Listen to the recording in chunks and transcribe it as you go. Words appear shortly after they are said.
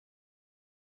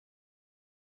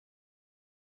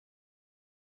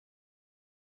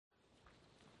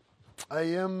I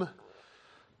am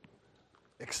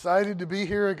excited to be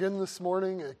here again this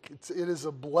morning. It is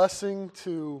a blessing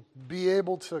to be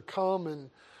able to come and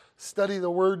study the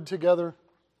Word together.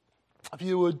 If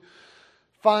you would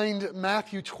find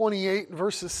Matthew 28,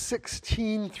 verses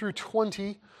 16 through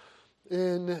 20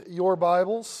 in your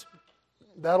Bibles.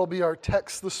 That'll be our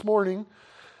text this morning.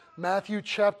 Matthew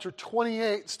chapter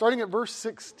 28, starting at verse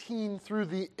 16 through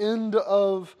the end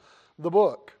of the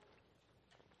book.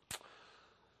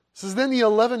 It says, "Then the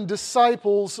 11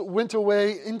 disciples went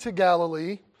away into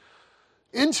Galilee,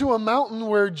 into a mountain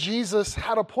where Jesus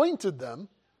had appointed them.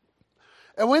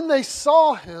 And when they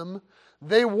saw him,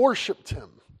 they worshipped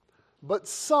him, but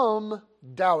some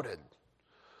doubted.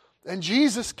 And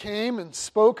Jesus came and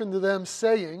spoke unto them,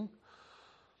 saying,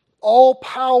 All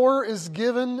power is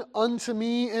given unto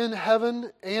me in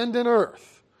heaven and in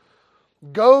earth.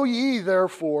 Go ye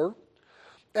therefore,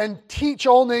 and teach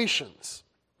all nations,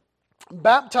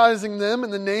 baptizing them in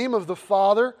the name of the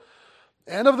Father,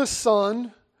 and of the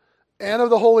Son, and of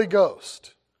the Holy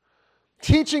Ghost,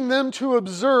 teaching them to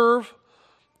observe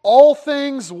all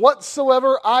things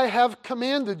whatsoever I have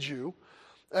commanded you.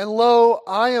 And lo,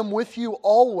 I am with you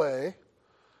always,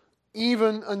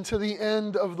 even unto the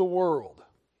end of the world."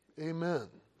 Amen.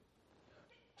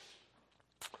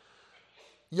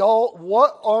 Y'all,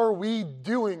 what are we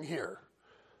doing here?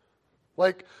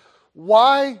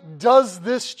 Why does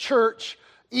this church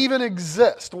even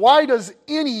exist? Why does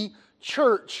any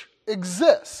church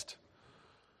exist?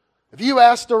 If you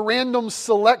asked a random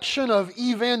selection of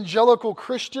evangelical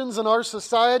Christians in our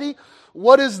society,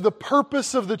 what is the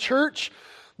purpose of the church?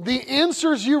 The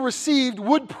answers you received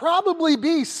would probably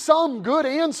be some good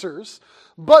answers,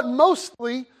 but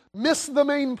mostly miss the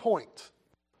main point.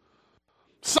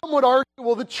 Some would argue,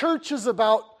 well, the church is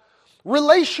about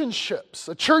relationships.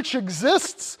 A church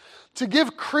exists to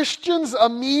give Christians a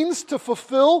means to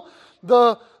fulfill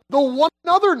the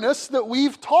one-anotherness that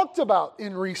we've talked about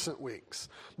in recent weeks.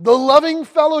 The loving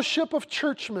fellowship of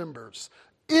church members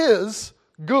is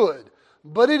good,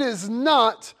 but it is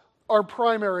not our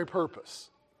primary purpose.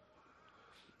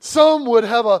 Some would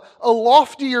have a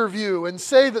loftier view and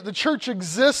say that the church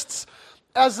exists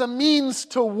as a means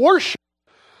to worship.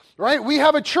 Right? We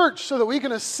have a church so that we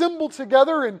can assemble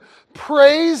together in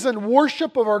praise and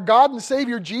worship of our God and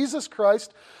Savior Jesus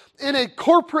Christ in a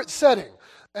corporate setting.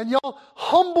 And y'all,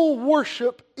 humble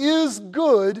worship is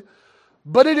good,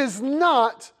 but it is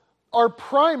not our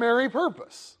primary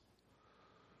purpose.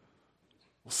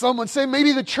 Some would say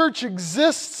maybe the church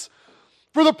exists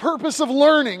for the purpose of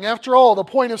learning. After all, the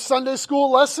point of Sunday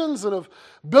school lessons and of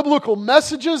biblical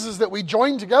messages is that we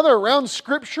join together around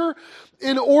Scripture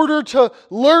in order to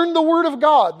learn the Word of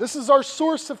God. This is our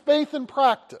source of faith and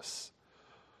practice.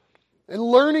 And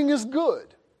learning is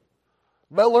good.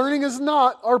 But learning is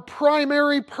not our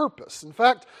primary purpose. In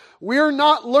fact, we are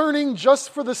not learning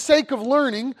just for the sake of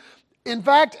learning. In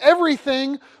fact,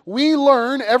 everything we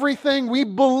learn, everything we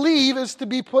believe is to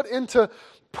be put into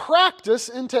practice,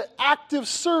 into active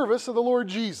service of the Lord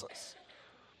Jesus.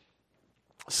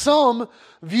 Some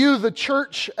view the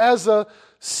church as a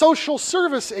social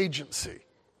service agency,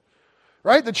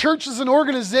 right? The church is an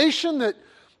organization that,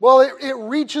 it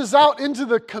reaches out into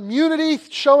the community,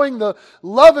 showing the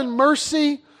love and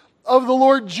mercy of the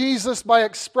Lord Jesus by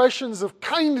expressions of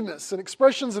kindness and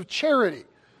expressions of charity.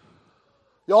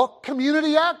 Y'all,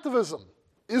 community activism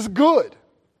is good.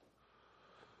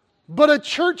 But a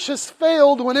church has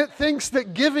failed when it thinks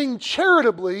that giving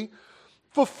charitably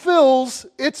fulfills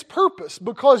its purpose,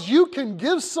 because you can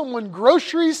give someone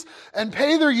groceries and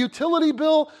pay their utility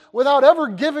bill without ever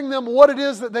giving them what it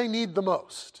is that they need the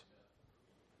most.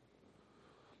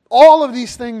 All of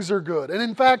these things are good. And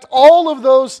in fact, all of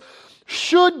those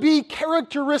should be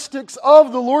characteristics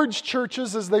of the Lord's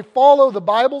churches as they follow the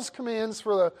Bible's commands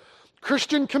for the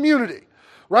Christian community.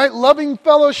 Right? Loving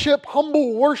fellowship,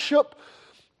 humble worship,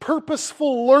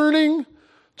 purposeful learning,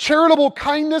 charitable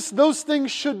kindness, those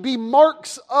things should be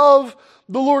marks of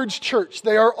the Lord's church.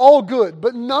 They are all good,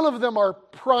 but none of them are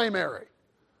primary.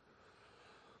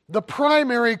 The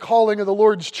primary calling of the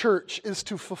Lord's church is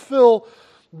to fulfill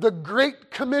the Great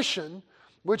Commission,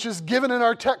 which is given in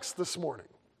our text this morning.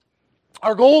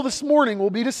 Our goal this morning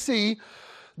will be to see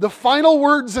the final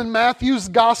words in Matthew's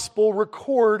gospel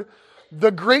record the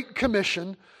Great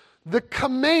Commission, the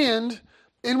command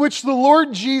in which the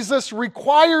Lord Jesus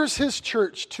requires His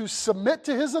church to submit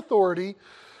to His authority,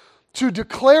 to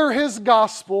declare His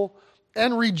gospel,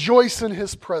 and rejoice in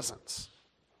His presence.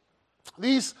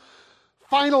 These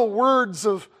final words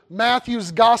of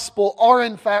Matthew's gospel are,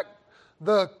 in fact,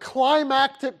 the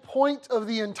climactic point of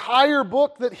the entire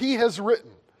book that he has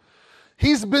written.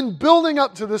 He's been building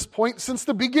up to this point since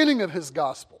the beginning of his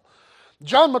gospel.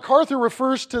 John MacArthur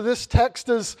refers to this text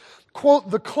as,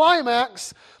 quote, the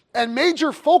climax and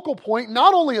major focal point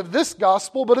not only of this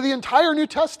gospel, but of the entire New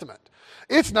Testament.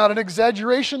 It's not an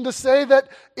exaggeration to say that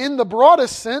in the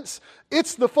broadest sense,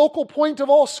 it's the focal point of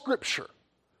all Scripture.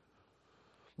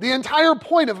 The entire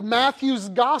point of Matthew's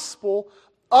gospel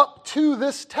up to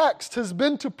this text has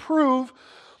been to prove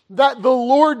that the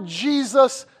Lord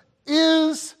Jesus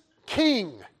is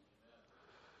King.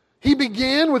 He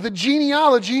began with a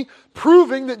genealogy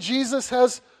proving that Jesus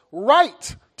has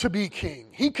right to be king.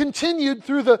 He continued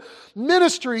through the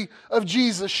ministry of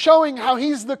Jesus, showing how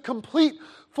he's the complete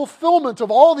fulfillment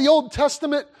of all the Old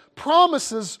Testament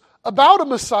promises about a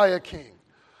Messiah king.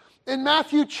 In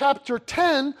Matthew chapter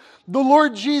 10, the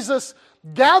Lord Jesus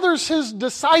gathers his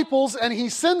disciples and he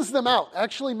sends them out.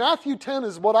 Actually, Matthew 10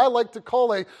 is what I like to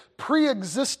call a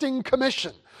pre-existing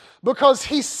commission, because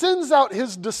he sends out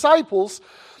his disciples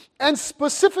and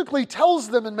specifically tells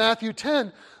them in Matthew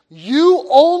 10, you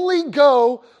only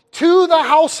go to the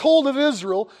household of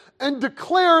Israel and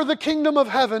declare the kingdom of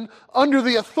heaven under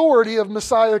the authority of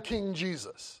Messiah King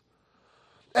Jesus.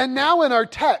 And now in our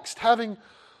text, having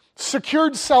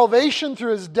secured salvation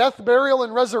through his death, burial,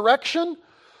 and resurrection,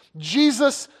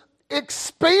 Jesus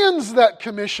expands that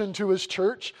commission to his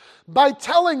church by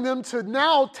telling them to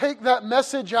now take that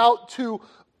message out to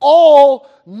all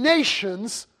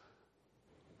nations,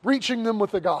 reaching them with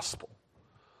the gospel.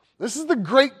 This is the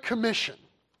Great Commission.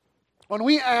 When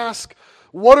we ask,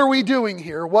 what are we doing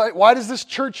here? Why does this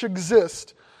church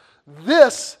exist?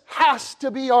 This has to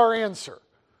be our answer.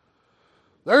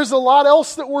 There's a lot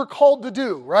else that we're called to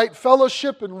do, right?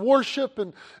 Fellowship and worship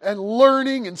and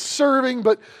learning and serving.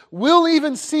 But we'll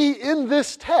even see in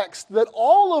this text that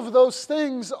all of those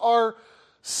things are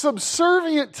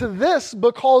subservient to this,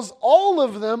 because all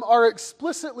of them are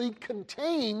explicitly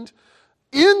contained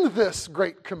in this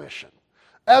Great Commission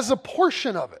as a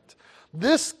portion of it.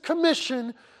 This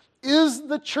commission is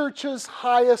the church's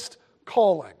highest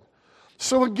calling.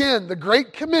 So again, the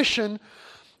Great Commission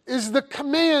is the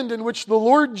command in which the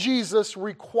Lord Jesus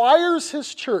requires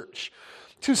his church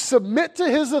to submit to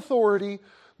his authority,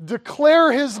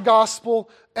 declare his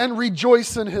gospel, and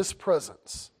rejoice in his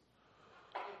presence.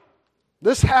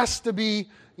 This has to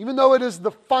be, even though it is the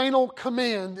final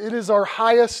command, it is our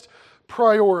highest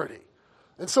priority.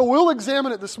 And so we'll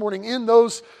examine it this morning in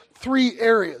those three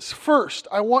areas. First,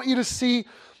 I want you to see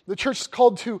the church is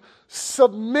called to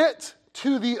submit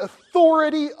to the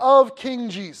authority of King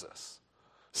Jesus.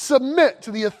 Submit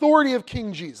to the authority of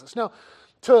King Jesus. Now,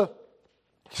 to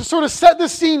sort of set the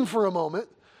scene for a moment,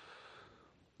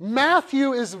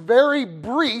 Matthew is very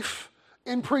brief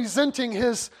in presenting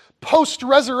his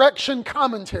post-resurrection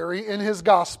commentary in his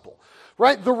gospel.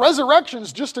 Right? The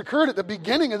resurrection's just occurred at the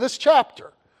beginning of this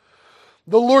chapter.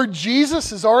 The Lord Jesus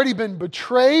has already been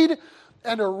betrayed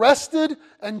and arrested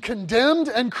and condemned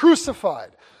and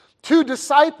crucified. Two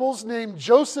disciples named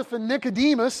Joseph and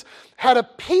Nicodemus had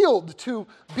appealed to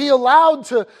be allowed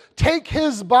to take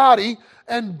his body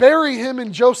and bury him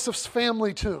in Joseph's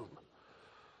family tomb.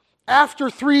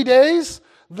 After 3 days,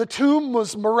 the tomb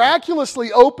was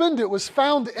miraculously opened. It was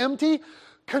found empty,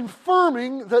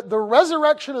 confirming that the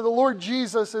resurrection of the Lord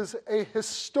Jesus is a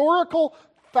historical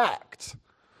fact.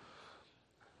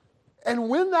 And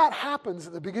when that happens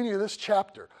at the beginning of this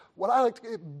chapter, what I like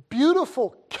to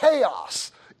beautiful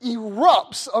chaos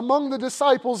erupts among the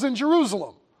disciples in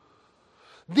Jerusalem.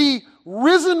 The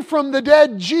risen from the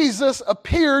dead Jesus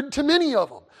appeared to many of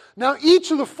them. Now,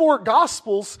 each of the four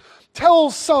Gospels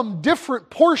tells some different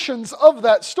portions of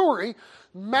that story.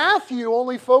 Matthew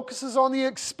only focuses on the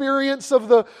experience of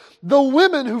the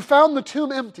women who found the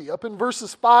tomb empty. Up in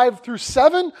verses 5 through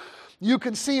 7, you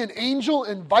can see an angel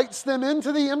invites them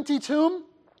into the empty tomb,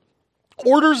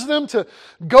 orders them to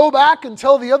go back and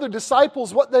tell the other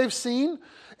disciples what they've seen.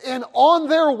 And on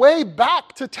their way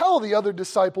back to tell the other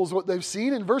disciples what they've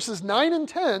seen, in verses 9 and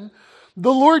 10,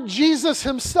 the Lord Jesus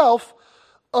himself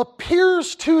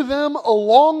appears to them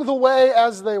along the way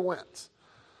as they went.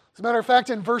 As a matter of fact,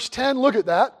 in verse 10, look at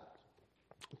that.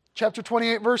 Chapter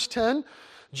 28, verse 10,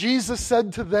 Jesus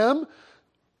said to them,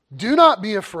 "Do not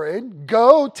be afraid.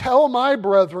 Go tell my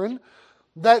brethren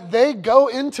that they go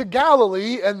into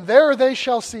Galilee, and there they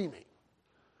shall see me."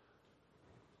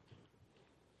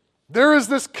 There is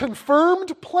this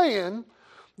confirmed plan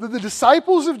that the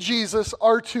disciples of Jesus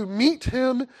are to meet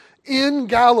him in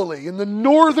Galilee, in the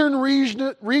northern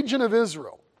region of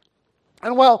Israel.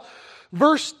 And while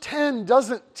verse 10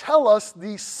 doesn't tell us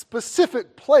the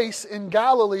specific place in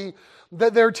Galilee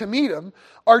that they're to meet him,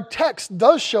 our text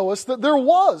does show us that there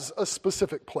was a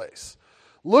specific place.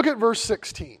 Look at verse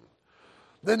 16.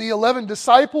 Then the 11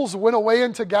 disciples went away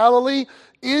into Galilee,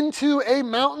 into a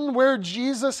mountain where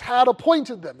Jesus had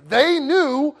appointed them. They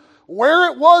knew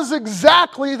where it was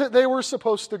exactly that they were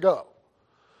supposed to go.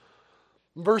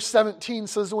 Verse 17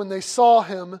 says, when they saw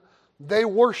him, they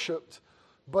worshiped,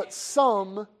 but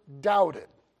some doubted.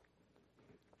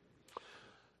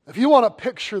 If you want to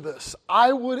picture this,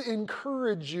 I would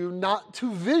encourage you not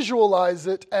to visualize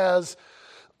it as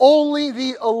only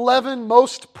the 11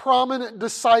 most prominent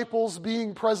disciples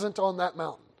being present on that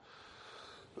mountain.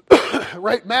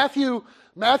 Right? Matthew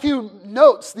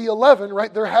notes the 11,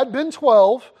 right? There had been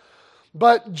 12,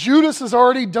 but Judas has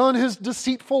already done his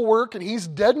deceitful work and he's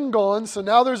dead and gone. So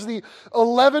now there's the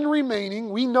 11 remaining.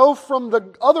 We know from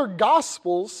the other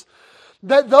Gospels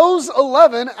that those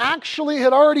 11 actually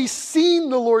had already seen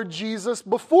the Lord Jesus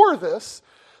before this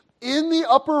in the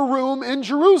upper room in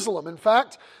Jerusalem. In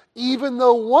fact, even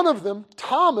though one of them,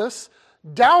 Thomas,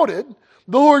 doubted,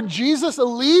 the Lord Jesus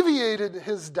alleviated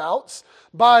his doubts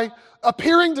by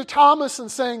appearing to Thomas and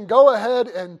saying, go ahead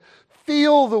and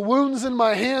feel the wounds in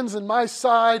my hands and my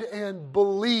side and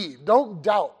believe. Don't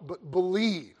doubt, but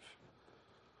believe.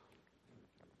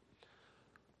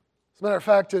 As a matter of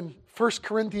fact, in 1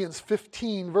 Corinthians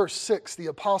 15, verse 6, the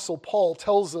Apostle Paul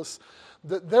tells us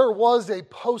that there was a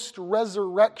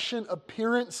post-resurrection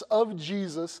appearance of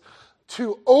Jesus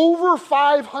to over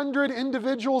 500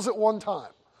 individuals at one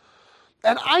time.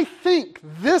 And I think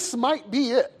this might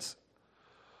be it.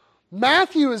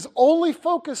 Matthew is only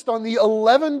focused on the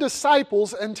 11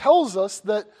 disciples and tells us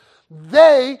that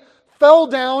they fell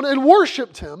down and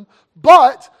worshiped him,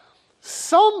 but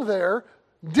some there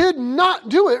did not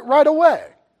do it right away.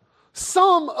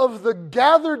 Some of the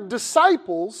gathered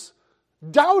disciples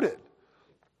doubted.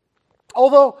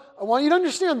 Although, I want you to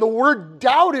understand, the word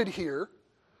doubted here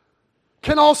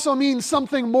can also mean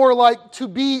something more like to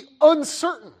be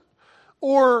uncertain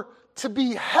or to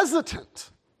be hesitant.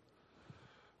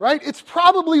 Right? It's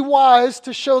probably wise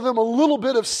to show them a little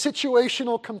bit of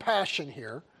situational compassion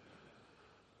here.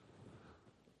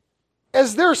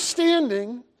 As they're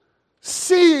standing,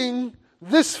 seeing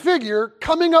this figure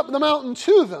coming up the mountain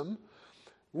to them,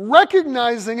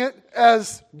 recognizing it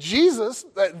as Jesus,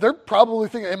 they're probably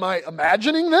thinking, am I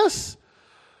imagining this?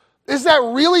 Is that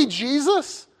really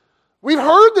Jesus? We've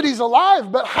heard that he's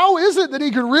alive, but how is it that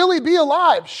he could really be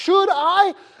alive? Should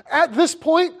I, at this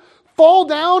point, fall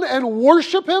down and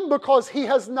worship him because he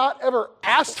has not ever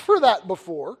asked for that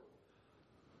before?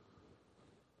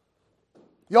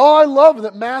 Y'all, I love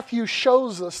that Matthew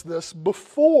shows us this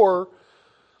before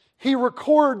he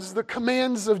records the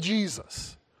commands of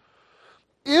Jesus.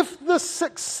 If the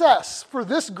success for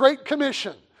this Great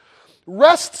Commission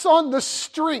rests on the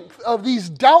strength of these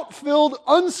doubt-filled,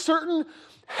 uncertain,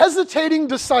 hesitating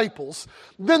disciples,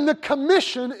 then the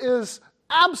commission is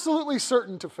absolutely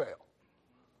certain to fail.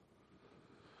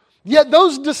 Yet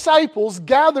those disciples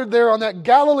gathered there on that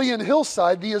Galilean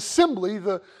hillside, the assembly,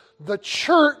 the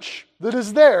church that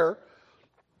is there,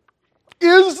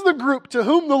 is the group to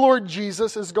whom the Lord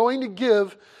Jesus is going to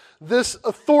give this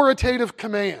authoritative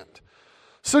command.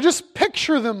 So just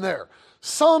picture them there.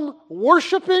 Some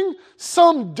worshiping,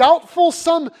 some doubtful,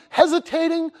 some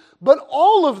hesitating, but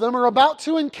all of them are about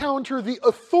to encounter the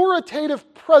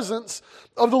authoritative presence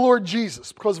of the Lord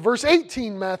Jesus. Because verse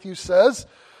 18, Matthew says,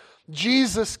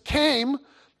 Jesus came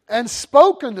and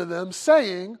spoke unto them,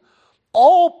 saying,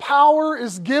 all power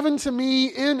is given to me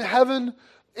in heaven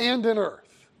and in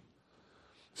earth.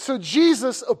 So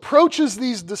Jesus approaches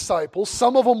these disciples,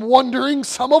 some of them wondering,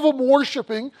 some of them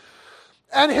worshiping,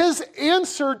 and his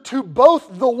answer to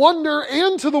both the wonder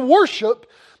and to the worship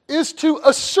is to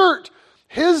assert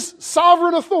his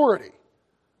sovereign authority.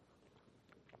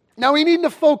 Now we need to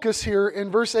focus here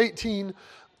in verse 18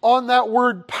 on that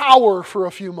word power for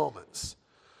a few moments.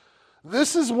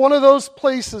 This is one of those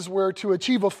places where to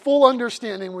achieve a full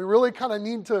understanding, we really kind of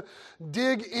need to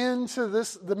dig into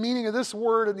the meaning of this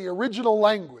word in the original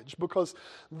language, because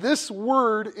this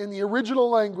word in the original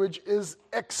language is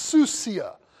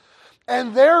exousia.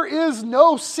 And there is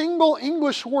no single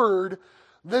English word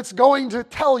that's going to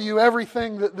tell you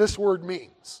everything that this word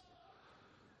means.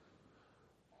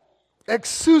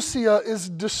 Exousia is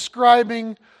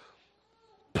describing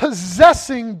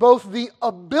possessing both the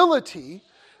ability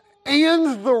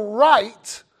and the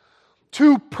right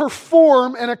to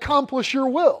perform and accomplish your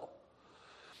will.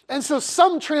 And so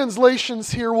some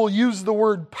translations here will use the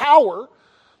word power,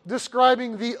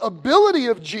 describing the ability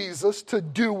of Jesus to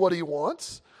do what he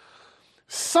wants.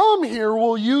 Some here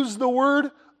will use the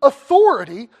word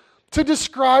authority to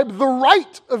describe the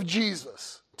right of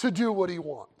Jesus to do what he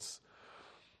wants.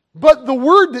 But the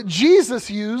word that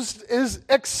Jesus used is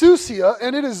exousia,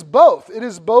 and it is both. It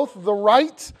is both the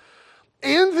right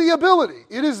and the ability.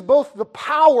 It is both the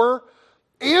power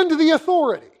and the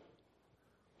authority.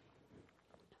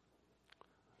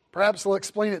 Perhaps I'll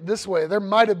explain it this way. There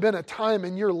might have been a time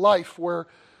in your life where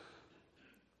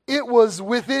it was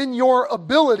within your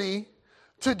ability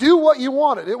to do what you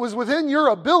wanted. It was within your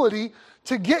ability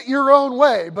to get your own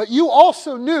way. But you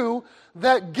also knew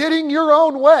that getting your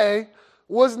own way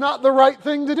was not the right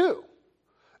thing to do.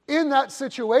 In that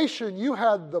situation, you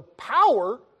had the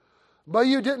power, but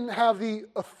you didn't have the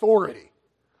authority.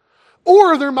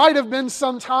 Or there might have been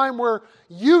some time where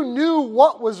you knew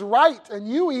what was right, and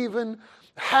you even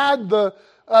had the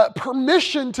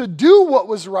permission to do what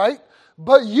was right,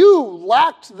 but you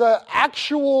lacked the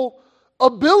actual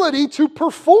ability to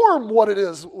perform what it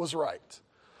is was right.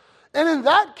 And in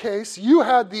that case, you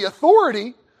had the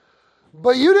authority,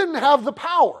 but you didn't have the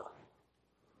power.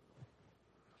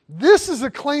 This is a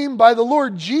claim by the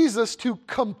Lord Jesus to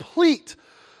complete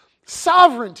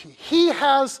sovereignty. He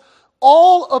has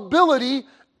all ability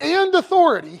and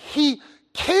authority. He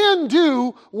can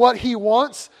do what he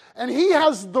wants, and he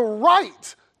has the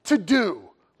right to do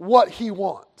what he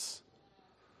wants.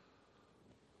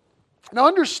 Now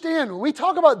understand, when we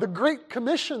talk about the Great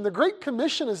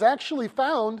Commission is actually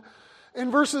found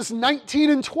in verses 19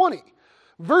 and 20.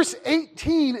 Verse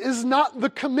 18 is not the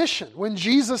commission. When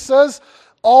Jesus says,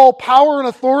 all power and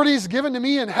authority is given to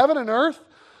me in heaven and earth,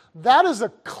 that is a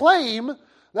claim,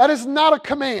 that is not a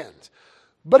command.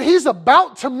 But he's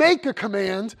about to make a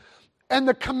command, and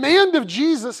the command of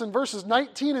Jesus in verses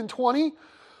 19 and 20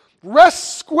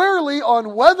 rests squarely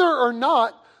on whether or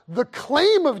not the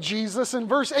claim of Jesus in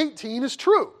verse 18 is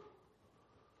true.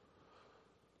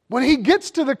 When he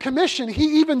gets to the commission,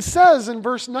 he even says in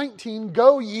verse 19,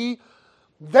 go ye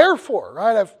therefore,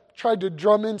 right? I've tried to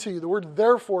drum into you. The word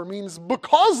therefore means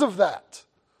because of that.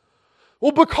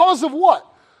 Well, because of what?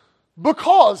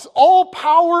 Because all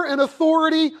power and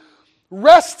authority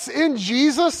rests in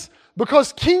Jesus,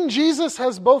 because King Jesus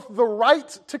has both the right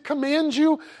to command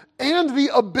you and the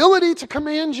ability to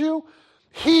command you.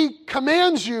 He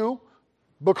commands you,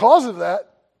 because of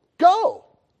that, go.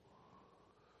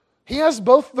 He has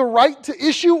both the right to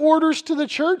issue orders to the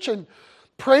church, and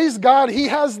praise God, he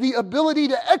has the ability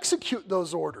to execute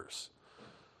those orders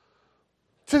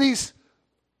to these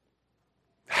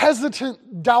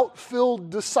hesitant, doubt-filled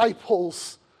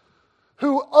disciples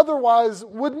who otherwise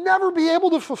would never be able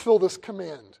to fulfill this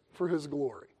command for his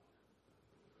glory.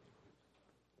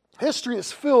 History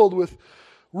is filled with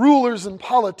rulers and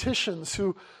politicians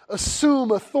who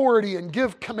assume authority and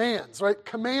give commands, right?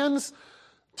 Commands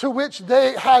to which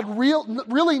they had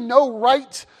really no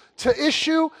right to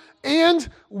issue and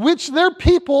which their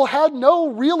people had no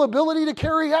real ability to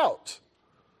carry out.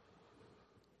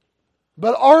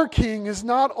 But our King has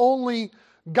not only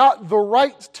got the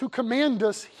right to command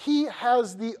us, he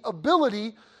has the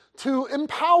ability to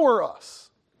empower us.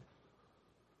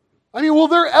 I mean, will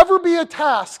there ever be a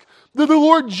task that the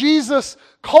Lord Jesus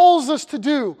calls us to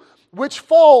do which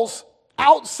falls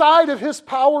outside of his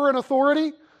power and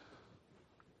authority?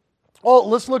 Well,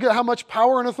 let's look at how much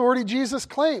power and authority Jesus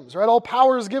claims, right? All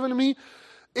power is given to me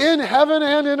in heaven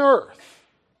and in earth.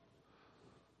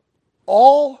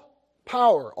 All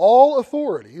power, all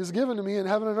authority is given to me in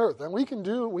heaven and earth. And we can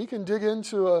dig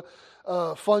into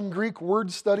a fun Greek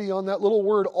word study on that little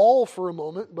word all for a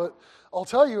moment, but I'll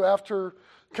tell you, after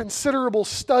considerable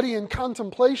study and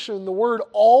contemplation, the word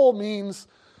all means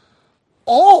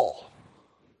all.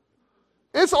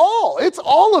 It's all. It's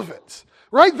all of it.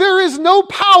 Right? There is no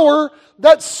power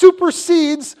that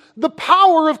supersedes the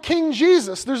power of King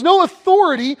Jesus. There's no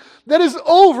authority that is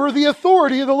over the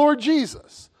authority of the Lord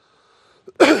Jesus.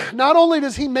 Not only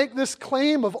does he make this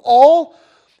claim of all,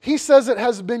 he says it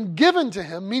has been given to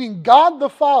him, meaning God the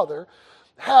Father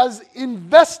has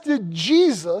invested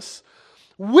Jesus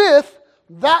with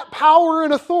that power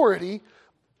and authority,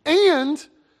 and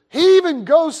he even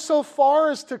goes so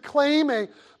far as to claim a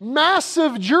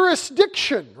massive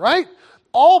jurisdiction, right?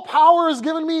 All power is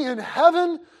given me in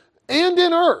heaven and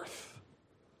in earth.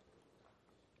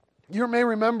 You may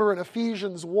remember in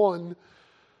Ephesians 1,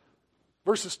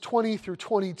 verses 20 through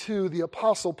 22, the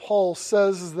Apostle Paul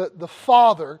says that the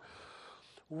Father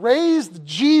raised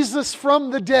Jesus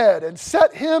from the dead and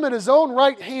set him at his own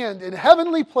right hand in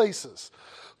heavenly places,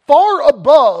 far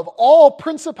above all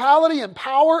principality and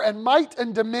power and might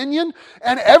and dominion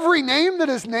and every name that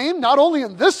is named, not only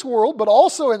in this world, but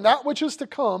also in that which is to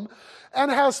come, and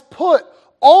has put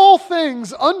all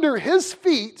things under his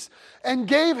feet and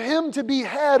gave him to be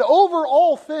head over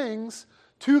all things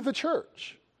to the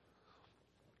church.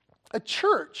 A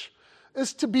church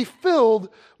is to be filled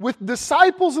with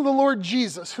disciples of the Lord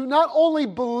Jesus who not only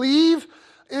believe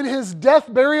in His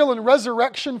death, burial, and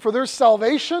resurrection for their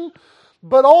salvation,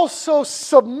 but also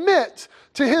submit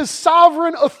to His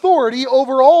sovereign authority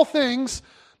over all things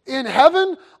in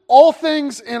heaven, all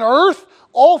things in earth,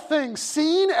 all things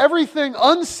seen, everything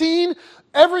unseen,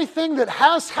 everything that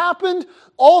has happened,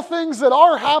 all things that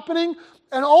are happening,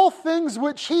 and all things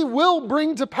which He will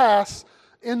bring to pass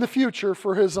in the future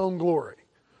for His own glory.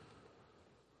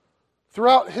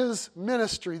 Throughout His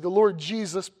ministry, the Lord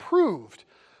Jesus proved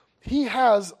He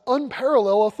has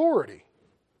unparalleled authority.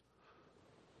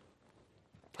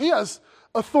 He has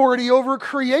authority over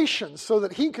creation so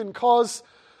that He can cause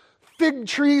fig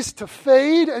trees to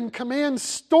fade and command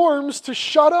storms to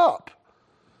shut up.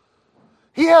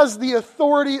 He has the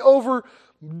authority over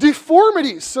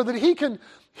deformities so that He can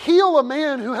heal a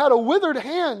man who had a withered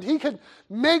hand. He can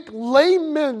make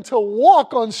lame men to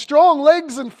walk on strong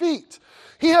legs and feet.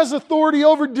 He has authority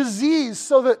over disease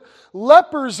so that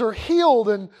lepers are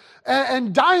healed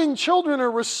and dying children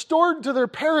are restored to their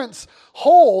parents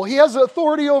whole. He has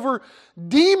authority over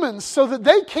demons so that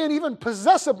they can't even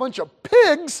possess a bunch of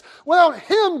pigs without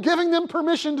Him giving them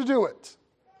permission to do it.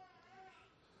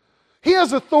 He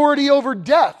has authority over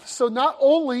death, so not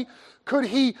only could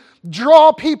He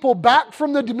draw people back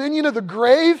from the dominion of the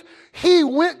grave, He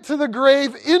went to the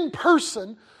grave in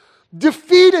person,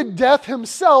 defeated death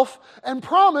Himself, and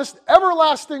promised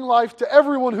everlasting life to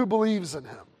everyone who believes in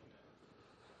Him.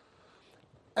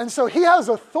 And so He has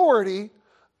authority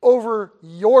over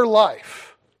your life.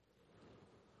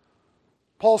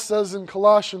 Paul says in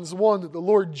Colossians 1 that the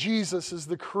Lord Jesus is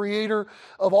the creator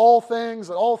of all things,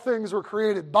 that all things were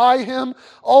created by Him,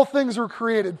 all things were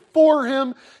created for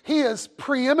Him. He is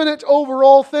preeminent over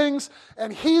all things,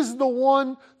 and He's the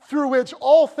one through which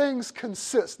all things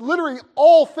consist. Literally,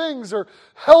 all things are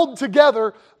held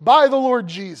together by the Lord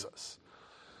Jesus.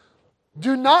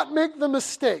 Do not make the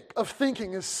mistake of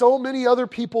thinking, as so many other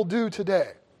people do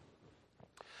today,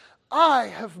 I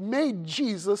have made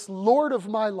Jesus Lord of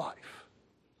my life.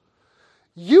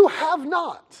 You have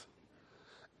not.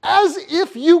 As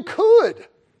if you could.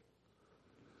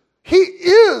 He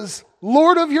is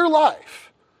Lord of your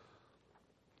life.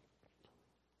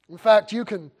 In fact,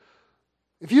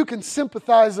 if you can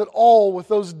sympathize at all with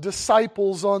those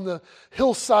disciples on the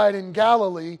hillside in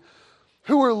Galilee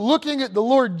who were looking at the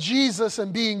Lord Jesus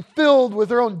and being filled with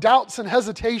their own doubts and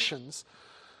hesitations,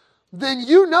 then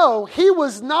you know He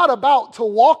was not about to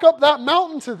walk up that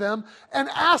mountain to them and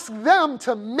ask them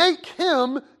to make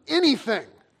Him anything.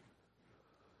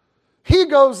 He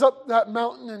goes up that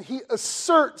mountain and He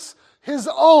asserts His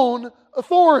own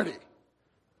authority.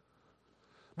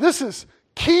 This is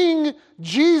King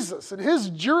Jesus, and His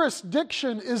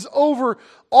jurisdiction is over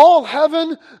all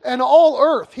heaven and all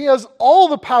earth. He has all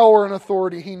the power and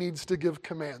authority He needs to give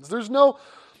commands. There's no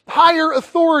higher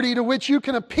authority to which you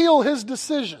can appeal His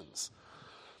decisions.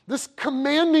 This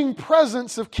commanding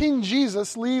presence of King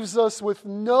Jesus leaves us with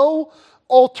no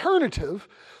alternative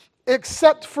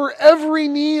except for every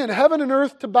knee in heaven and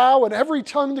earth to bow and every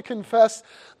tongue to confess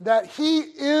that He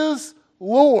is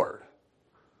Lord.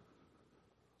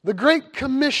 The Great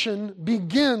Commission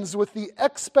begins with the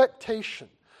expectation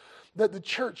that the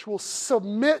church will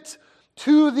submit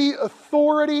to the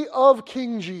authority of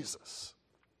King Jesus.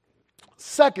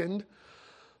 Second,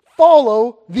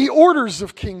 follow the orders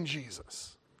of King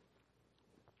Jesus.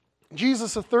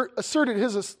 Jesus asserted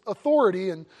His authority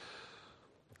in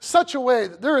such a way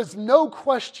that there is no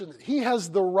question that He has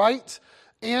the right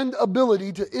and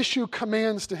ability to issue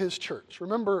commands to His church.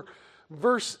 Remember,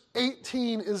 verse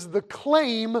 18 is the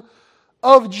claim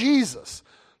of Jesus.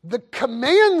 The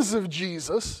commands of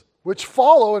Jesus, which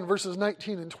follow in verses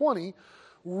 19 and 20,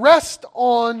 rest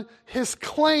on His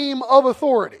claim of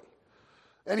authority.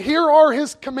 And here are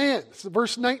His commands,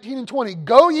 verse 19 and 20.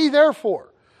 Go ye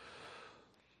therefore,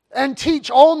 and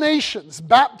teach all nations,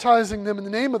 baptizing them in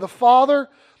the name of the Father,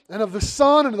 and of the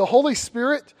Son, and of the Holy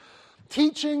Spirit,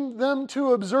 teaching them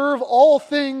to observe all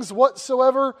things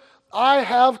whatsoever I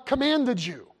have commanded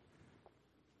you.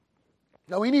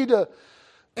 Now we need to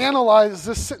analyze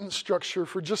this sentence structure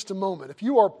for just a moment. If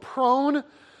you are prone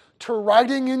to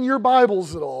writing in your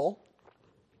Bibles at all,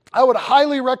 I would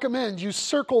highly recommend you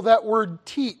circle that word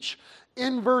teach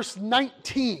in verse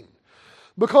 19.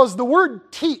 Because the word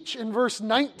teach in verse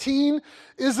 19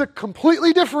 is a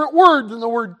completely different word than the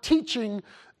word teaching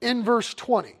in verse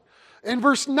 20. In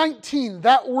verse 19,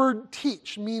 that word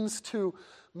teach means to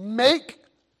make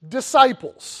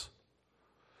disciples.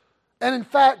 And in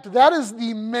fact, that is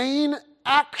the main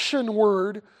action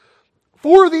word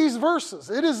for these verses.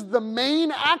 It is the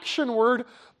main action word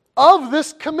of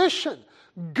this commission.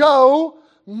 go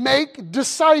make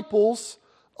disciples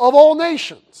of all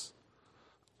nations.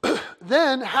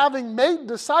 Then, having made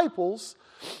disciples,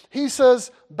 he says,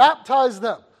 baptize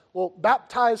them. Well,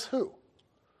 baptize who?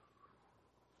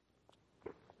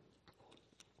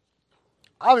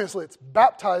 Obviously, it's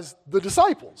baptize the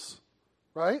disciples,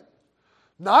 right?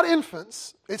 Not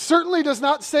infants. It certainly does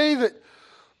not say that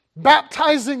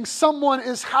baptizing someone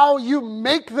is how you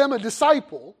make them a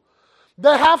disciple.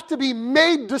 They have to be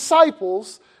made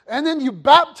disciples, and then you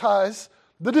baptize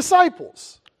the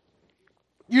disciples.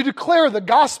 You declare the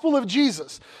gospel of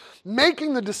Jesus,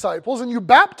 making the disciples, and you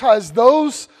baptize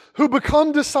those who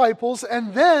become disciples,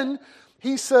 and then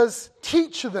he says,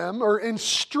 teach them or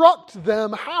instruct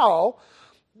them how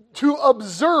to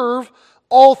observe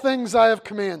all things I have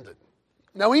commanded.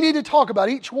 Now we need to talk about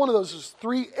each one of those. There's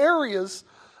 3 areas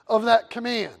of that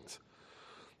command.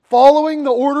 Following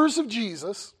the orders of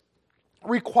Jesus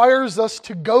requires us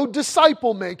to go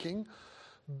disciple making,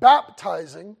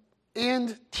 baptizing,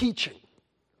 and teaching.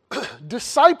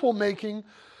 Disciple making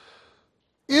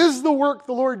is the work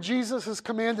the Lord Jesus has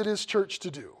commanded His church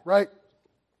to do, right?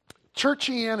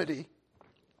 Churchianity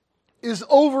is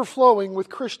overflowing with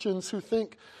Christians who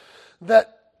think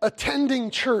that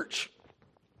attending church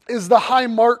is the high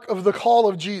mark of the call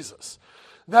of Jesus.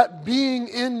 That being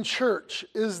in church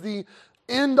is the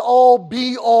end-all,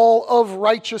 be-all of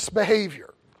righteous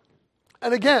behavior.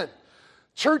 And again,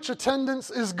 church attendance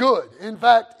is good. In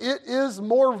fact, it is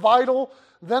more vital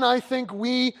than I think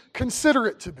we consider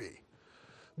it to be.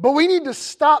 But we need to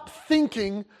stop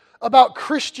thinking about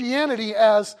Christianity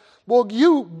as, well,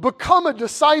 you become a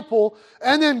disciple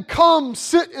and then come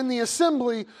sit in the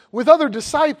assembly with other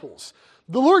disciples.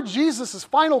 The Lord Jesus'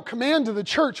 final command to the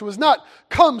church was not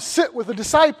come sit with the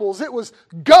disciples. It was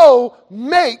go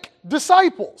make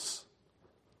disciples.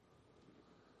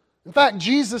 In fact,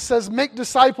 Jesus says make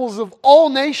disciples of all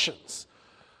nations.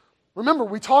 Remember,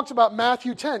 we talked about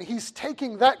Matthew 10. He's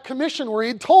taking that commission where he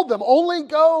had told them, only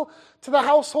go to the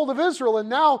household of Israel. And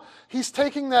now he's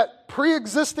taking that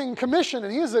pre-existing commission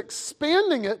and he is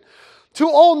expanding it to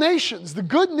all nations. The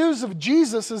good news of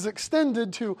Jesus is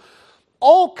extended to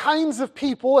all kinds of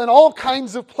people and all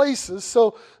kinds of places.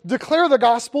 So declare the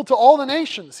gospel to all the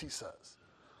nations, he says.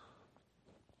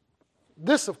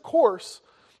 This, of course,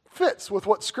 fits with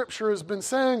what Scripture has been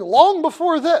saying long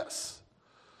before this.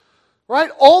 Right?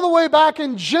 All the way back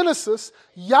in Genesis,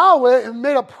 Yahweh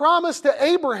made a promise to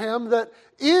Abraham that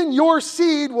in your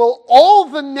seed will all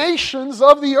the nations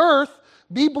of the earth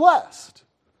be blessed.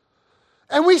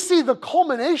 And we see the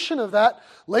culmination of that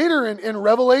later in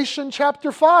Revelation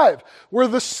chapter 5, where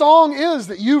the song is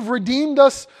that you've redeemed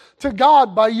us to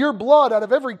God by your blood out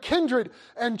of every kindred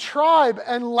and tribe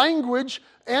and language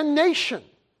and nation.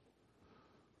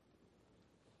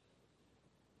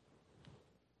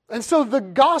 And so the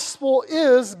gospel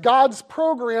is God's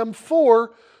program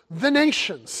for the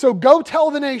nations. So go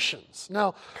tell the nations.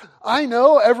 Now, I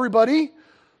know everybody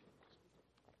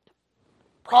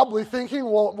probably thinking,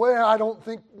 well, I don't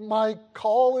think my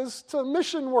call is to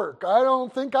mission work. I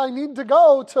don't think I need to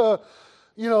go to,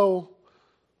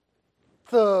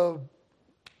 the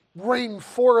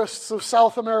rainforests of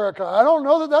South America. I don't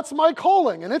know that that's my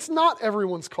calling. And it's not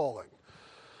everyone's calling.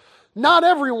 Not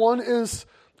everyone is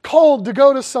called to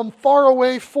go to some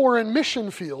faraway foreign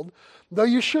mission field, though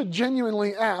you should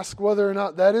genuinely ask whether or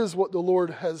not that is what the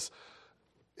Lord has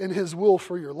in His will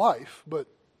for your life. But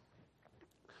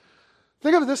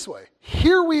think of it this way.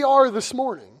 Here we are this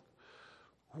morning.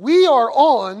 We are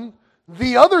on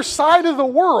the other side of the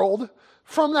world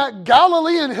from that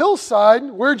Galilean hillside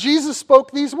where Jesus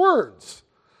spoke these words.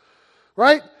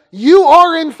 Right? You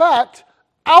are, in fact,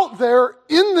 out there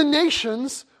in the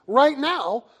nations right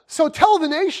now. So tell the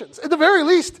nations. At the very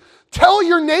least, tell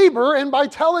your neighbor, and by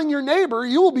telling your neighbor,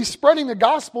 you will be spreading the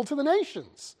gospel to the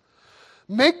nations.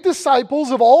 Make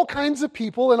disciples of all kinds of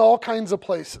people in all kinds of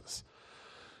places.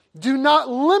 Do not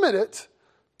limit it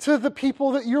to the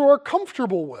people that you are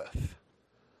comfortable with.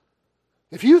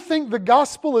 If you think the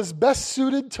gospel is best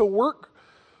suited to work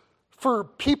for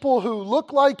people who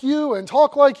look like you and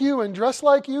talk like you and dress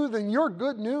like you, then your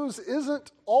good news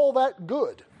isn't all that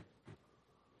good.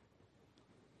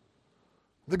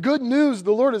 The good news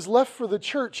the Lord has left for the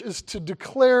church is to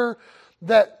declare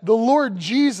that the Lord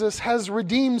Jesus has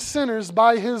redeemed sinners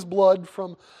by His blood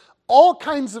from all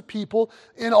kinds of people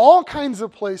in all kinds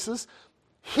of places.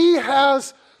 He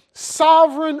has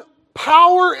sovereign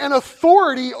power and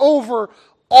authority over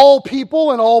all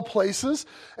people and all places,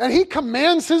 and He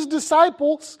commands His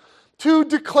disciples to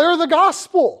declare the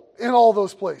gospel in all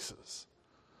those places.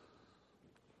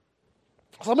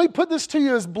 So let me put this to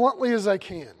you as bluntly as I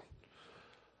can.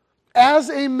 As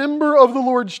a member of the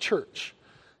Lord's church,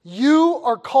 you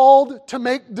are called to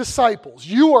make disciples.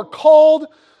 You are called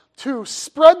to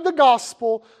spread the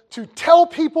gospel, to tell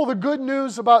people the good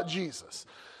news about Jesus.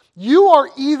 You are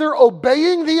either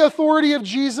obeying the authority of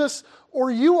Jesus or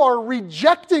you are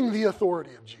rejecting the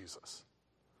authority of Jesus.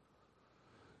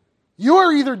 You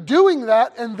are either doing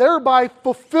that and thereby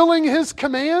fulfilling His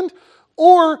command,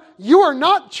 or you are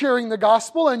not sharing the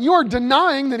gospel and you are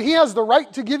denying that He has the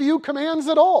right to give you commands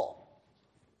at all.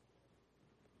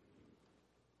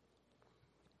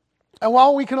 And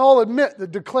while we can all admit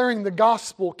that declaring the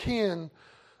gospel can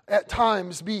at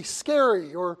times be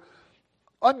scary or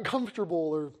uncomfortable,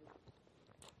 or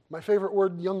my favorite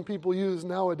word young people use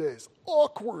nowadays,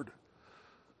 awkward,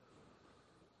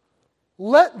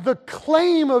 let the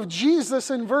claim of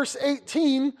Jesus in verse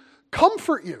 18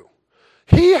 comfort you.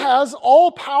 He has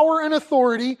all power and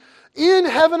authority in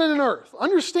heaven and in earth.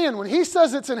 Understand, when He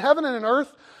says it's in heaven and in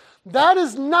earth, that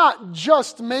is not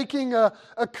just making a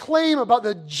claim about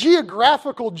the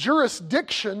geographical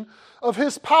jurisdiction of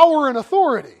His power and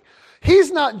authority.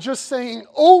 He's not just saying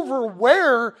over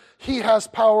where He has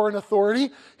power and authority.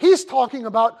 He's talking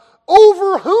about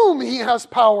over whom He has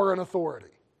power and authority.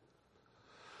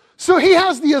 So He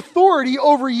has the authority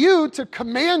over you to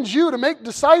command you to make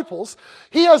disciples.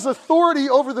 He has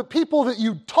authority over the people that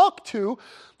you talk to.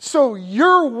 So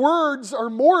your words are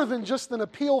more than just an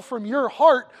appeal from your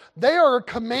heart. They are a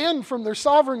command from their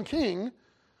sovereign King.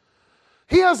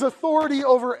 He has authority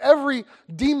over every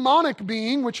demonic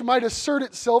being which might assert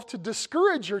itself to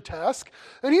discourage your task.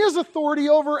 And He has authority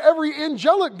over every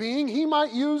angelic being He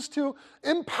might use to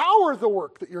empower the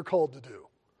work that you're called to do.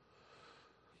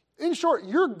 In short,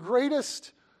 your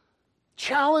greatest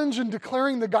challenge in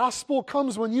declaring the gospel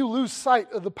comes when you lose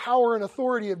sight of the power and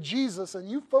authority of Jesus and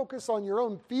you focus on your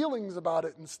own feelings about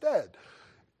it instead.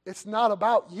 It's not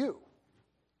about you.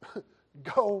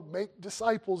 Go make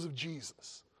disciples of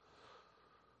Jesus.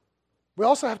 We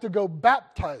also have to go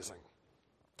baptizing.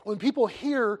 When people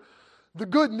hear the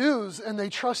good news and they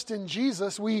trust in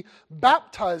Jesus, we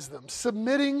baptize them.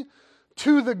 Submitting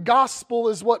to the gospel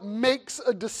is what makes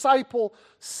a disciple.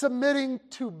 Submitting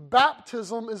to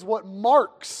baptism is what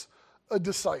marks a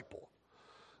disciple.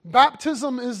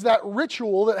 Baptism is that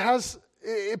ritual that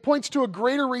it points to a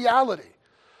greater reality.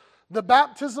 The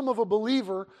baptism of a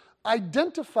believer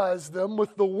identifies them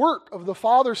with the work of the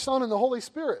Father, Son, and the Holy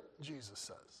Spirit, Jesus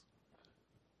says.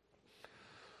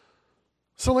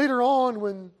 So later on,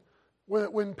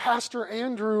 when Pastor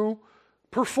Andrew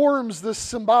performs this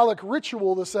symbolic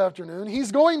ritual this afternoon,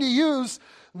 he's going to use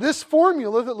this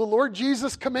formula that the Lord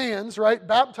Jesus commands, right?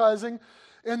 Baptizing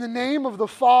in the name of the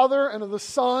Father and of the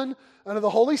Son and of the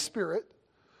Holy Spirit.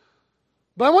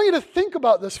 But I want you to think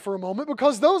about this for a moment,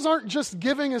 because those aren't just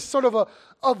giving us sort of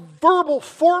a verbal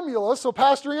formula, so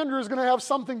Pastor Andrew is going to have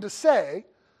something to say.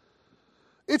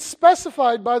 It's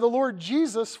specified by the Lord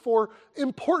Jesus for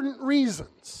important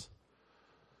reasons.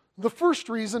 The first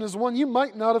reason is one you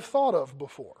might not have thought of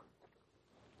before.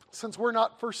 Since we're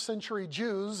not first century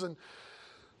Jews and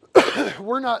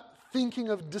we're not thinking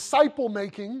of disciple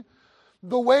making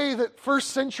the way that first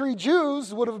century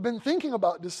Jews would have been thinking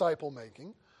about disciple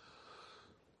making,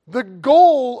 the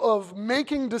goal of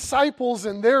making disciples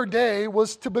in their day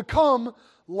was to become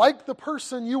like the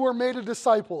person you were made a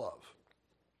disciple of.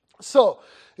 So,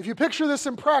 if you picture this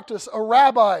in practice, a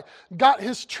rabbi got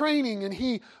his training and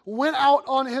he went out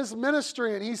on his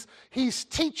ministry and he's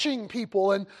teaching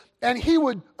people and he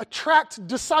would attract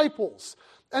disciples.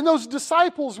 And those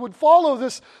disciples would follow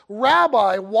this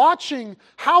rabbi, watching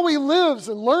how he lives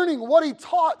and learning what he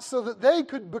taught so that they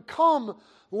could become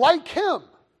like him.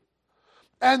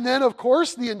 And then, of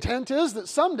course, the intent is that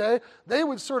someday they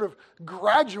would sort of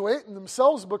graduate and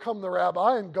themselves become the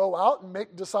rabbi and go out and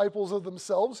make disciples of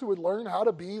themselves who would learn how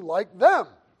to be like them.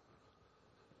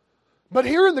 But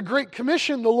here in the Great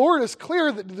Commission, the Lord is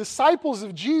clear that the disciples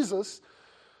of Jesus,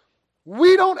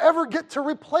 we don't ever get to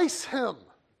replace Him.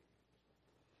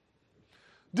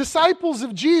 Disciples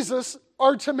of Jesus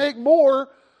are to make more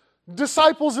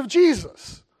disciples of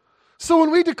Jesus. So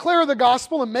when we declare the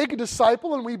gospel and make a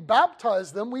disciple and we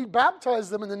baptize them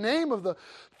in the name of the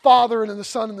Father and of the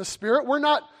Son and the Spirit. We're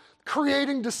not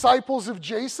creating disciples of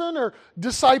Jason or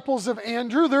disciples of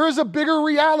Andrew. There is a bigger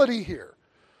reality here.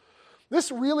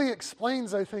 This really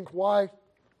explains, I think, why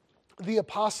the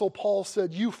Apostle Paul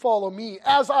said, "You follow me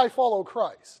as I follow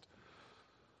Christ."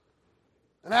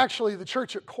 And actually, the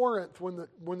church at Corinth,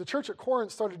 when the church at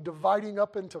Corinth started dividing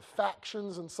up into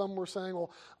factions, and some were saying,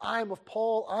 well, I am of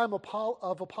Paul, I am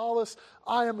of Apollos,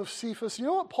 I am of Cephas. You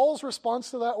know what Paul's response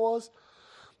to that was?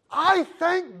 I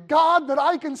thank God that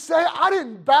I can say I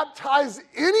didn't baptize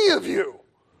any of you.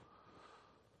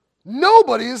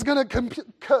 Nobody is going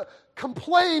to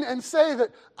complain and say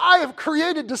that I have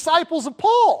created disciples of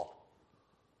Paul.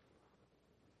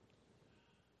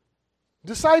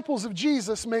 Disciples of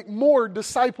Jesus make more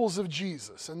disciples of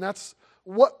Jesus. And that's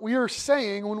what we are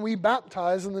saying when we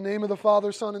baptize in the name of the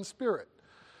Father, Son, and Spirit.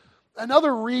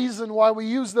 Another reason why we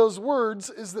use those words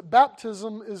is that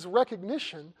baptism is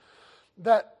recognition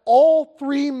that all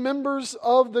three members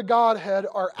of the Godhead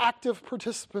are active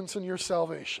participants in your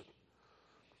salvation.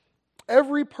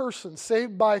 Every person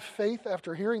saved by faith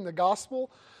after hearing the gospel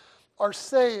are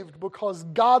saved because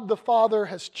God the Father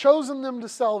has chosen them to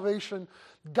salvation,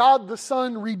 God the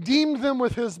Son redeemed them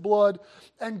with His blood,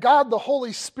 and God the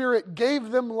Holy Spirit gave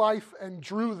them life and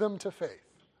drew them to faith.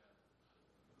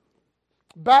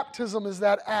 Baptism is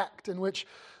that act in which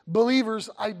believers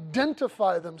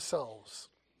identify themselves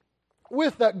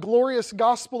with that glorious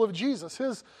gospel of Jesus,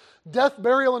 His death,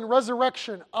 burial, and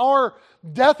resurrection, our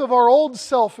death of our old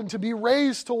self, and to be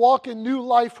raised to walk in new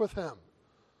life with Him.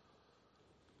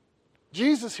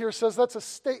 Jesus here says that's a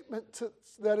statement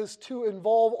that is to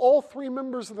involve all three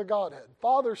members of the Godhead,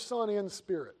 Father, Son, and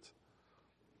Spirit.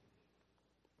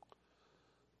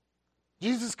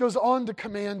 Jesus goes on to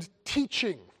command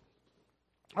teaching.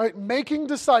 All right, making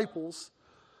disciples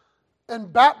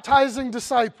and baptizing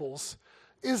disciples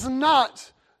is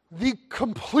not the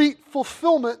complete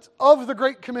fulfillment of the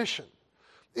Great Commission.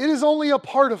 It is only a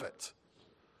part of it.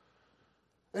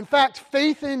 In fact,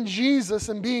 faith in Jesus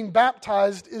and being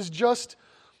baptized is just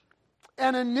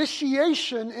an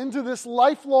initiation into this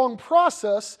lifelong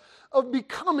process of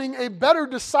becoming a better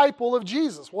disciple of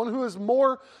Jesus, one who is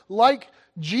more like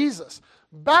Jesus.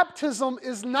 Baptism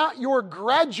is not your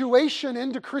graduation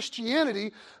into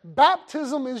Christianity.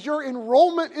 Baptism is your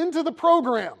enrollment into the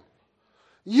program.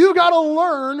 You got to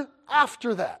learn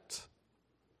after that.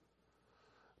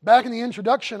 Back in the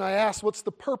introduction, I asked, what's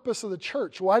the purpose of the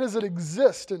church? Why does it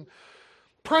exist? And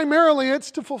primarily,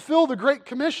 it's to fulfill the Great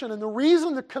Commission. And the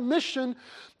reason the commission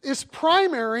is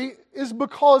primary is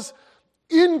because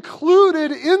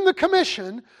included in the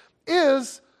commission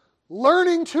is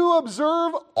learning to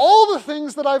observe all the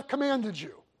things that I've commanded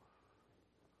you.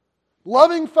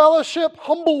 Loving fellowship,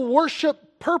 humble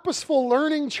worship, purposeful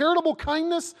learning, charitable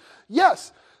kindness.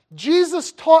 Yes,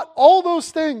 Jesus taught all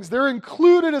those things. They're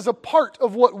included as a part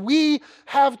of what we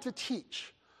have to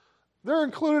teach. They're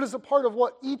included as a part of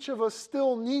what each of us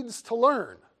still needs to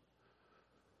learn.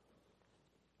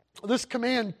 This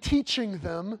command, teaching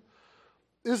them,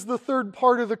 is the third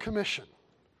part of the commission.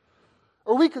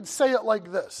 Or we could say it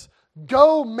like this: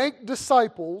 go make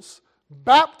disciples,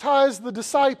 baptize the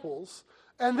disciples,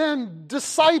 and then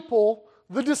disciple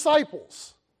the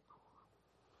disciples.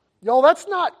 Y'all, that's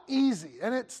not easy,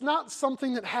 and it's not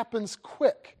something that happens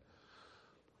quick.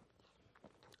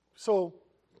 So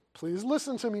please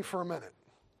listen to me for a minute.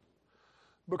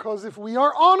 Because if we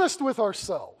are honest with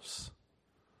ourselves,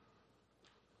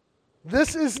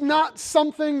 this is not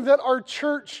something that our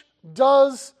church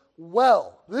does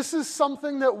well. This is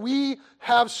something that we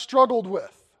have struggled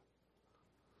with.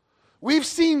 We've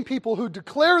seen people who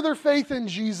declare their faith in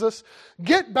Jesus,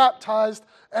 get baptized,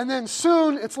 and then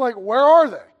soon it's like, where are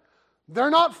they? They're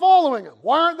not following Him.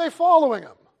 Why aren't they following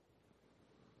Him?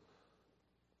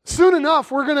 Soon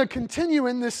enough, we're going to continue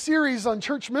in this series on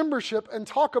church membership and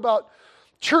talk about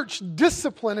church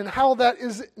discipline and how that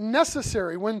is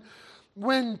necessary. When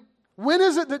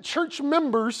is it that church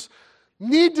members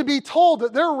need to be told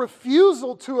that their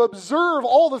refusal to observe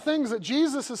all the things that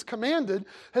Jesus has commanded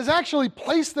has actually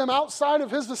placed them outside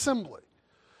of His assembly?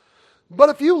 But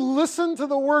if you listen to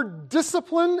the word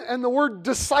discipline and the word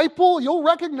disciple, you'll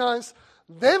recognize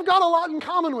they've got a lot in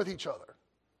common with each other.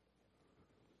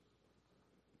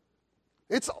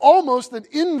 It's almost an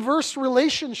inverse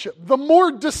relationship. The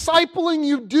more discipling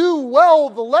you do well,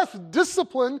 the less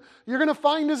discipline you're going to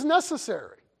find is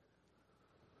necessary.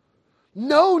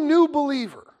 No new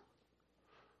believer,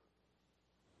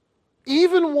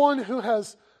 even one who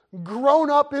has grown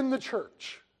up in the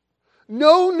church,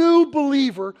 no new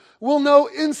believer will know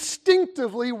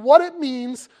instinctively what it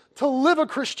means to live a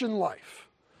Christian life.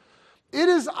 It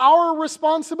is our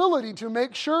responsibility to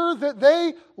make sure that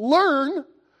they learn,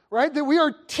 right, that we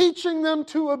are teaching them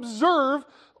to observe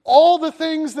all the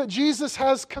things that Jesus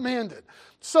has commanded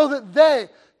so that they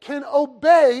can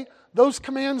obey those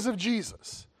commands of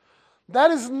Jesus.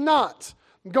 That is not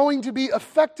going to be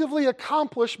effectively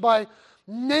accomplished by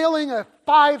nailing a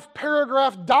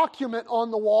 5-paragraph document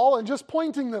on the wall and just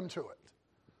pointing them to it.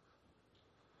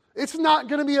 It's not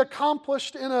going to be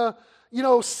accomplished in a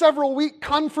several-week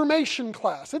confirmation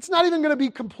class. It's not even going to be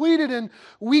completed in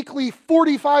weekly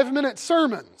 45-minute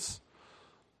sermons.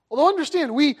 Although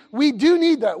understand, we do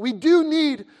need that. We do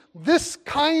need this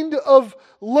kind of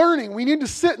learning. We need to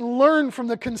sit and learn from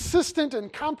the consistent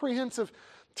and comprehensive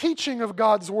teaching of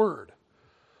God's Word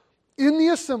in the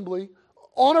assembly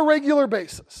on a regular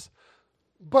basis.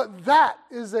 But that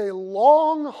is a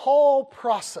long-haul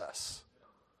process.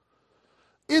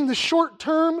 In the short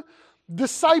term,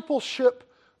 discipleship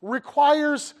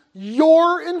requires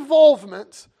your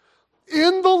involvement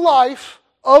in the life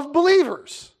of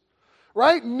believers.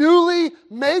 Right? Newly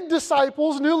made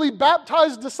disciples, newly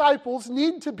baptized disciples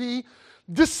need to be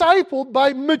discipled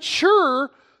by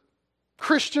mature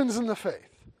Christians in the faith.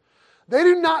 They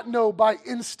do not know by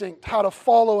instinct how to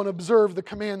follow and observe the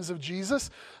commands of Jesus.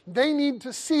 They need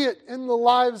to see it in the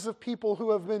lives of people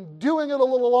who have been doing it a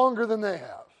little longer than they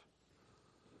have.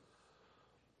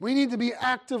 We need to be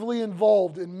actively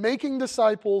involved in making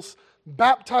disciples,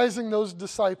 baptizing those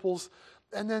disciples,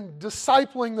 and then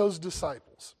discipling those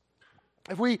disciples.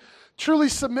 If we truly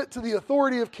submit to the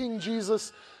authority of King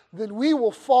Jesus, then we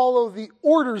will follow the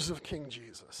orders of King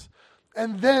Jesus.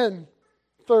 And then,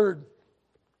 third,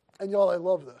 and y'all, I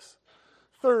love this.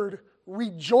 Third,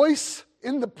 rejoice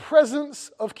in the presence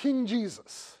of King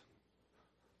Jesus.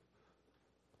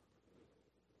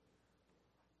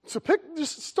 So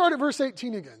just start at verse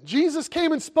 18 again. Jesus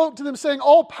came and spoke to them, saying,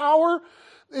 "All power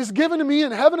is given to me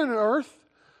in heaven and on earth.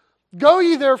 Go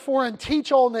ye therefore and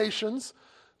teach all nations,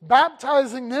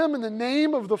 baptizing them in the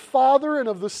name of the Father and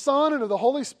of the Son and of the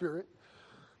Holy Spirit,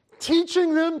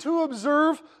 teaching them to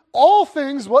observe all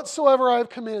things whatsoever I have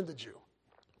commanded you.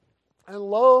 And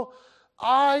lo,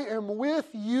 I am with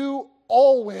you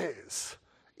always,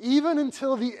 even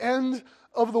until the end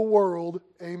of the world.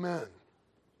 Amen."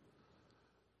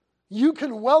 You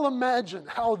can well imagine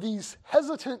how these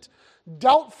hesitant,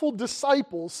 doubtful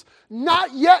disciples,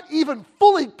 not yet even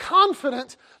fully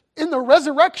confident in the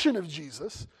resurrection of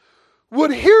Jesus,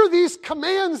 would hear these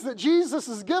commands that Jesus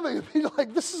is giving and be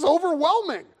like, this is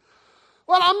overwhelming.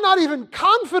 Well, I'm not even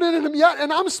confident in him yet,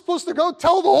 and I'm supposed to go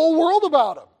tell the whole world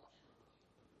about him.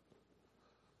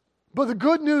 But the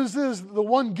good news is the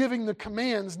one giving the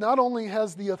commands not only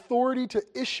has the authority to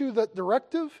issue that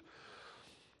directive,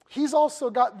 he's also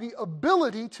got the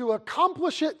ability to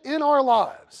accomplish it in our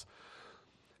lives.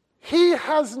 He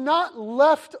has not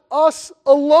left us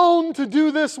alone to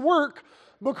do this work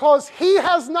because he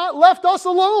has not left us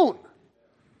alone.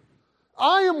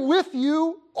 I am with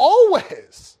you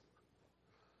always.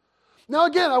 Now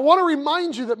again, I want to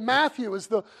remind you that Matthew, as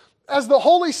the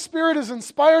Holy Spirit has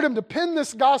inspired him to pen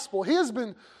this gospel, he has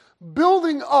been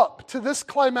building up to this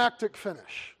climactic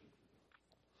finish.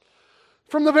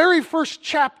 From the very first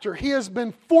chapter, he has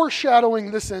been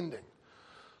foreshadowing this ending.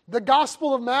 The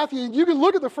Gospel of Matthew, you can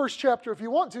look at the first chapter if you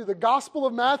want to. The Gospel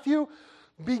of Matthew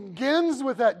begins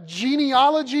with that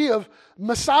genealogy of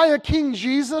Messiah King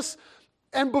Jesus.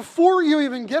 And before you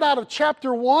even get out of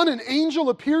chapter 1, an angel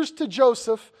appears to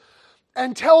Joseph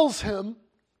and tells him,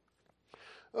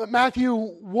 Matthew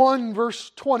 1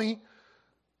 verse 20,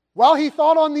 "While he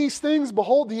thought on these things,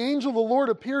 behold, the angel of the Lord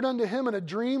appeared unto him in a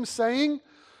dream, saying,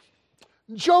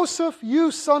 Joseph, you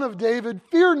son of David,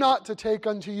 fear not to take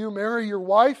unto you Mary your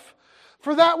wife,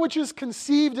 for that which is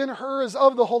conceived in her is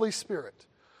of the Holy Spirit.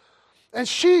 And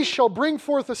she shall bring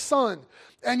forth a son,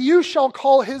 and you shall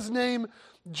call his name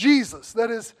Jesus,"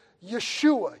 that is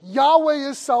Yeshua. Yahweh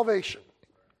is salvation.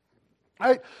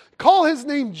 Right? "Call his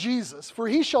name Jesus, for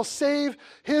he shall save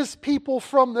his people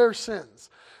from their sins."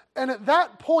 And at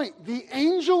that point, the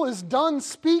angel is done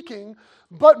speaking,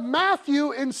 but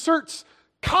Matthew inserts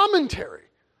commentary.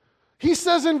 He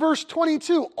says in verse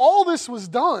 22, "All this was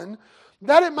done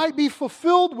that it might be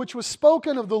fulfilled which was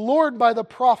spoken of the Lord by the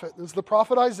prophet," this is the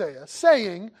prophet Isaiah,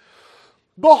 saying,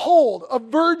 "Behold, a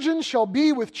virgin shall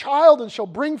be with child and shall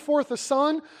bring forth a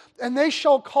son, and they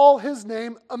shall call his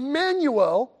name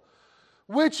Emmanuel,"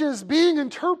 which is being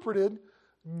interpreted,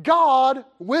 God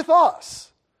with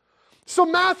us. So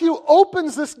Matthew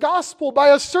opens this gospel by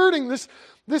asserting this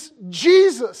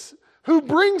Jesus who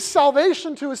brings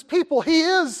salvation to his people. He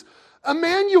is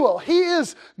Emmanuel. He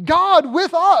is God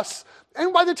with us.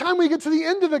 And by the time we get to the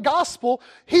end of the gospel,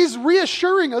 he's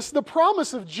reassuring us the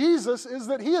promise of Jesus is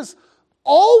that he is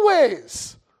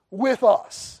always with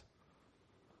us.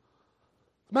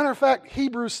 As a matter of fact,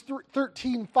 Hebrews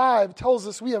 13:5 tells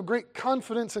us we have great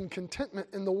confidence and contentment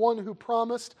in the one who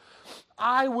promised,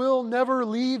 "I will never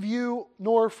leave you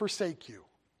nor forsake you."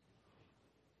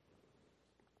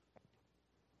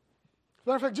 As a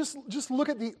matter of fact, just look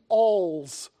at the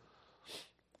alls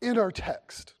in our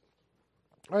text.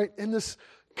 Right? In this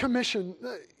commission,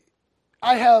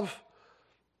 I have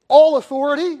all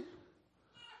authority,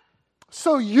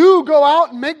 so you go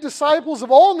out and make disciples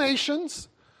of all nations,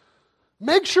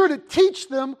 Make sure to teach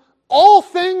them all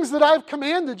things that I've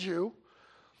commanded you,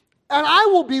 and I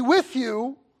will be with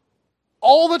you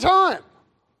all the time.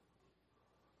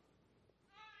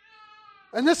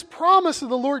 And this promise of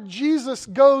the Lord Jesus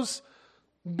goes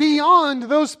beyond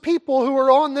those people who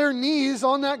are on their knees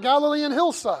on that Galilean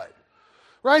hillside.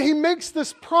 Right? He makes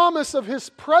this promise of His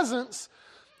presence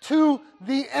to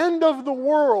the end of the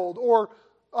world, or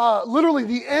literally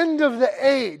the end of the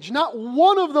age. Not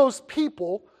one of those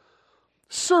people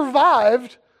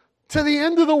survived to the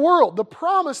end of the world. The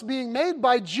promise being made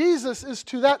by Jesus is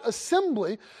to that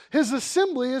assembly. His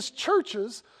assembly, His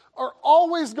churches, are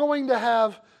always going to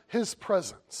have His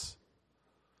presence.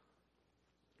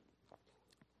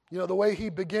 You know, the way He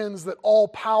begins that all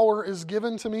power is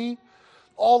given to me,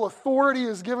 all authority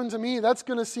is given to me, that's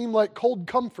going to seem like cold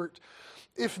comfort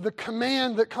if the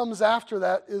command that comes after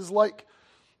that is like,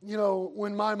 you know,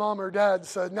 when my mom or dad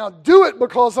said, now do it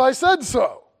because I said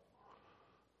so.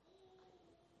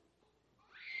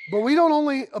 But we don't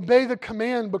only obey the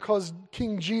command because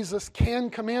King Jesus can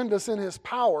command us in His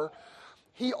power.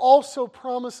 He also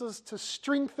promises to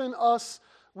strengthen us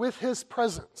with His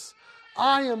presence.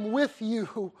 I am with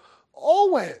you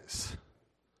always.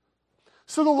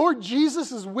 So the Lord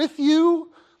Jesus is with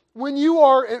you when you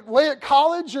are away at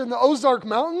college in the Ozark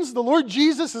Mountains. The Lord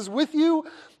Jesus is with you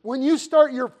when you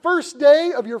start your first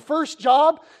day of your first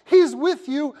job. He's with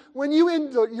you when you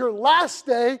end your last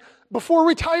day before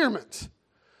retirement.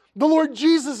 The Lord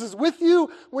Jesus is with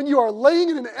you when you are laying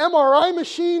in an MRI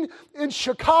machine in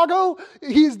Chicago.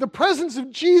 The presence of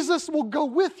Jesus will go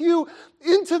with you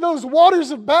into those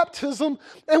waters of baptism.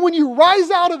 And when you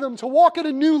rise out of them to walk in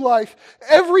a new life,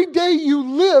 every day you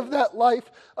live that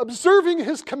life, observing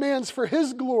His commands for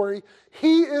His glory,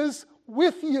 He is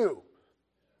with you.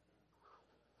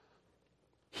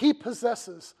 He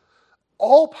possesses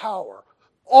all power,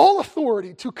 all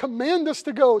authority to command us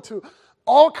to go to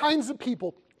all kinds of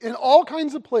people, in all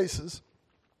kinds of places.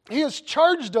 He has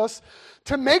charged us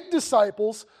to make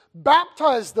disciples,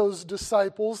 baptize those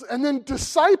disciples, and then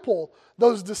disciple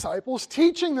those disciples,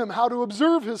 teaching them how to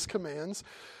observe His commands.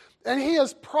 And He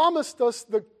has promised us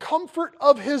the comfort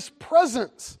of His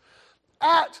presence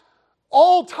at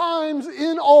all times,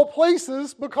 in all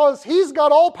places, because He's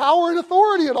got all power and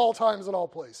authority at all times and all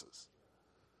places.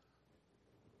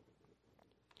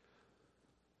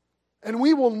 And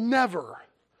we will never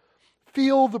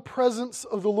feel the presence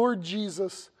of the Lord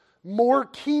Jesus more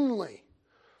keenly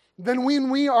than when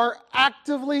we are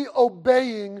actively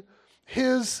obeying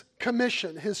His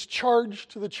commission, His charge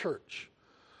to the church.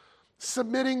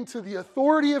 Submitting to the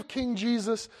authority of King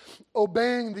Jesus,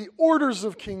 obeying the orders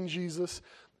of King Jesus,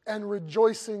 and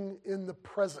rejoicing in the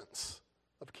presence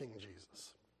of King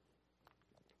Jesus.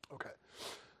 Okay.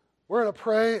 We're going to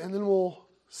pray, and then we'll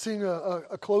sing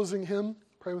a closing hymn.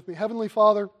 Pray with me. Heavenly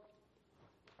Father,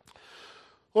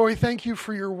 Lord, we thank You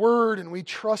for Your word, and we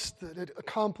trust that it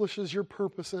accomplishes Your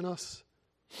purpose in us.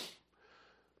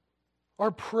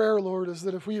 Our prayer, Lord, is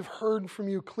that if we have heard from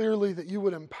You clearly, that You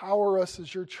would empower us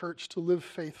as Your church to live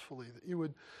faithfully, that You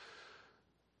would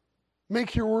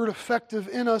make Your word effective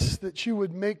in us, that You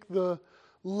would make the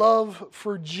love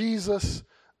for Jesus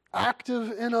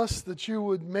active in us, that You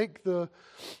would make the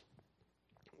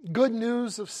good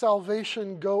news of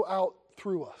salvation go out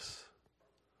through us.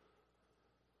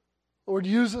 Lord,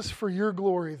 use us for Your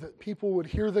glory, that people would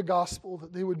hear the gospel,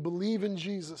 that they would believe in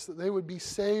Jesus, that they would be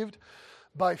saved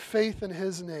by faith in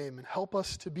His name, and help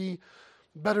us to be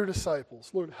better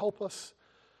disciples. Lord, help us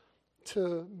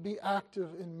to be active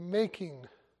in making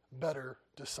better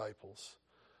disciples.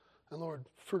 And Lord,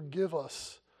 forgive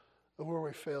us where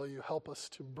we fail You. Help us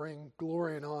to bring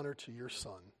glory and honor to Your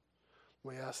Son.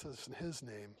 We ask this in His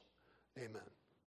name. Amen.